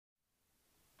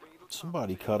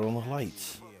Somebody cut on the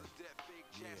lights.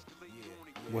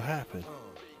 What happened?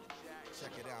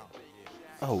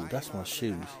 Oh, that's my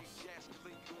shoes.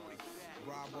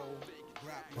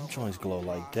 Them joints glow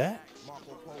like that.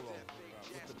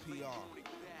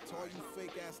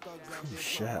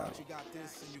 Shout.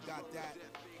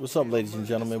 What's up, ladies and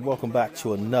gentlemen? Welcome back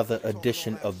to another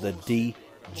edition of the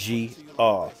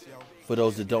DGR. For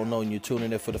those that don't know and you're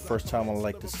tuning in for the first time, I'd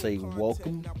like to say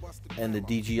welcome. And the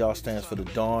DGR stands for the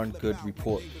Darn Good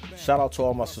Report. Shout out to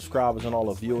all my subscribers and all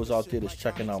the viewers out there that's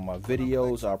checking out my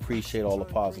videos. I appreciate all the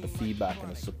positive feedback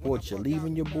and the support you're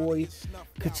leaving your boy.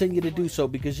 Continue to do so,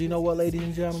 because you know what, ladies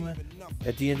and gentlemen?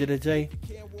 At the end of the day,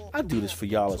 I do this for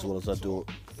y'all as well as I do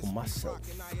it for myself.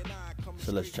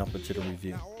 So let's jump into the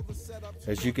review.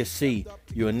 As you can see,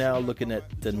 you are now looking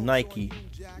at the Nike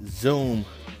Zoom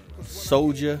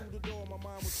Soldier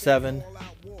 7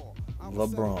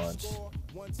 LeBrons.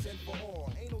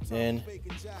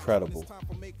 Incredible.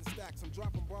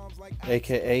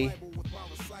 AKA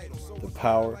the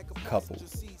power couple.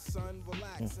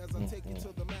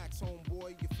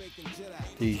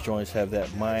 These joints have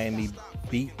that Miami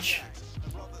Beach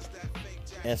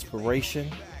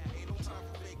inspiration.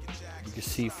 You can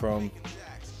see from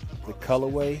the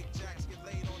colorway,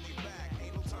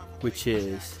 which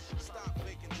is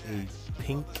a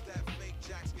pink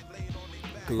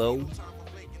glow,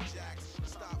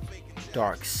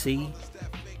 dark sea,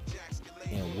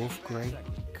 and wolf gray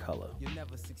color.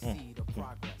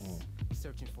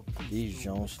 These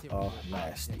joints are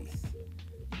nasty.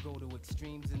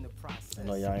 I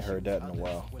know y'all ain't heard that in a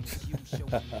while.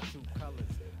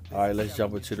 Alright, let's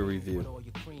jump into the review.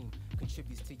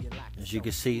 As you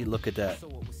can see, look at that.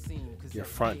 Your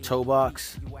front toe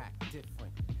box.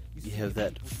 You have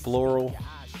that floral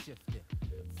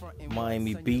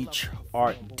Miami Beach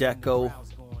Art Deco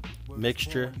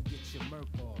mixture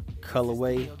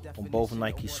colorway on both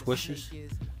Nike swooshes.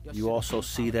 You also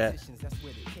see that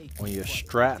on your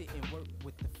strap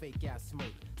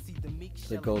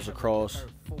that goes across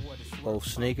both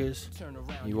sneakers.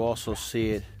 You also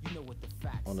see it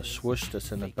on the swoosh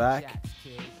that's in the back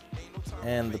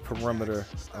and the perimeter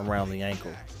around the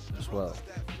ankle as well.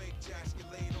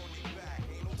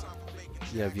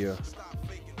 You have your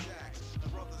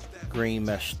green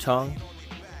mesh tongue,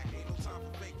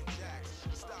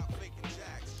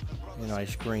 a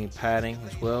nice green padding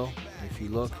as well. If you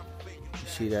look, you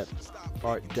see that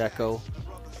Art Deco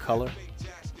color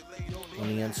on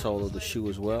the insole of the shoe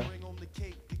as well.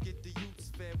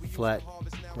 Flat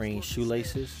green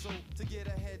shoelaces,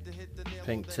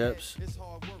 pink tips.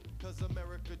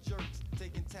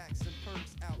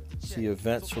 See your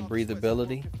vents for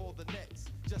breathability.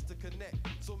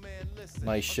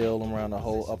 Nice shell around the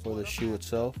whole upper of the shoe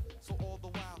itself.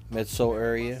 Midsole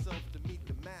area,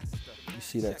 you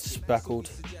see that speckled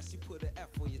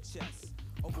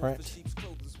print,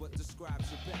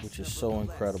 which is so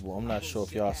incredible. I'm not sure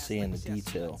if y'all seeing the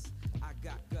detail.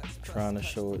 I'm trying to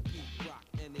show it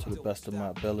to the best of my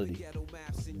ability.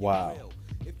 Wow.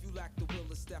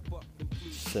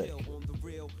 Sick.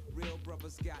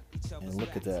 And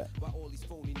look at that.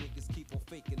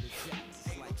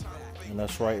 And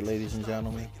that's right, ladies and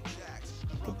gentlemen.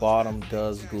 The bottom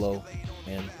does glow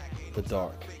in the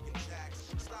dark.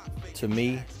 To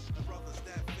me,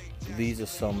 these are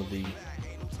some of the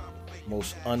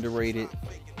most underrated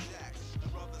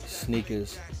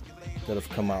sneakers that have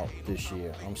come out this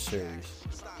year. I'm serious.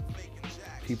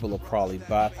 People are probably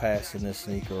bypassing this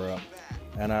sneaker up,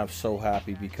 and I'm so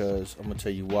happy because I'm gonna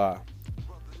tell you why.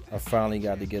 I finally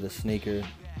got to get a sneaker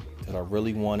that I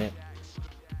really wanted,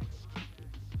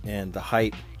 and the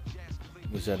hype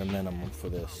was at a minimum for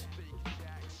this,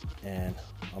 and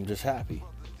I'm just happy.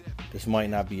 This might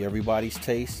not be everybody's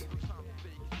taste,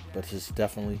 but it's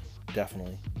definitely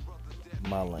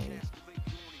my lane.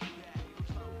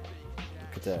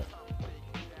 Look at that.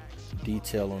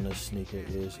 Detail on this sneaker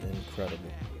is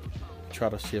incredible. Try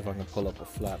to see if I can pull up a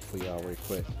flap for y'all real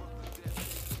quick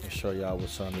and show y'all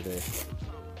what's under there.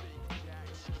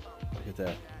 Look at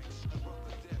that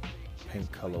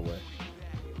pink colorway.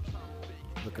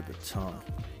 Look at the tongue.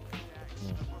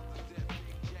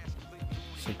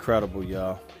 It's incredible,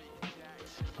 y'all.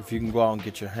 If you can go out and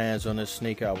get your hands on this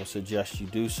sneaker, I would suggest you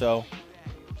do so.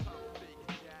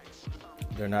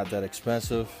 They're not that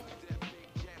expensive.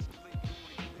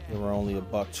 They were only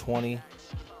 $120,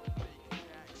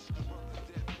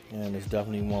 and it's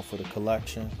definitely one for the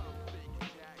collection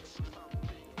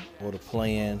or to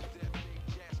play in,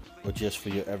 or just for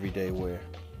your everyday wear.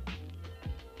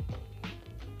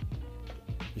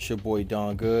 It's your boy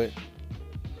DarnGood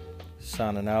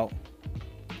signing out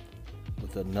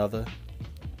with another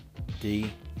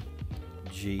DGR.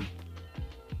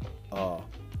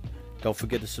 Don't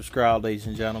forget to subscribe, ladies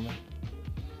and gentlemen.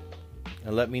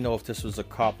 And let me know if this was a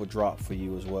copper drop for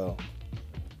you as well.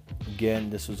 Again,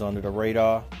 this was under the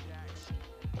radar.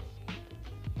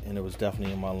 And it was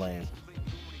definitely in my lane.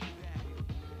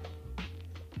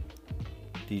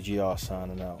 DGR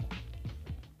signing out.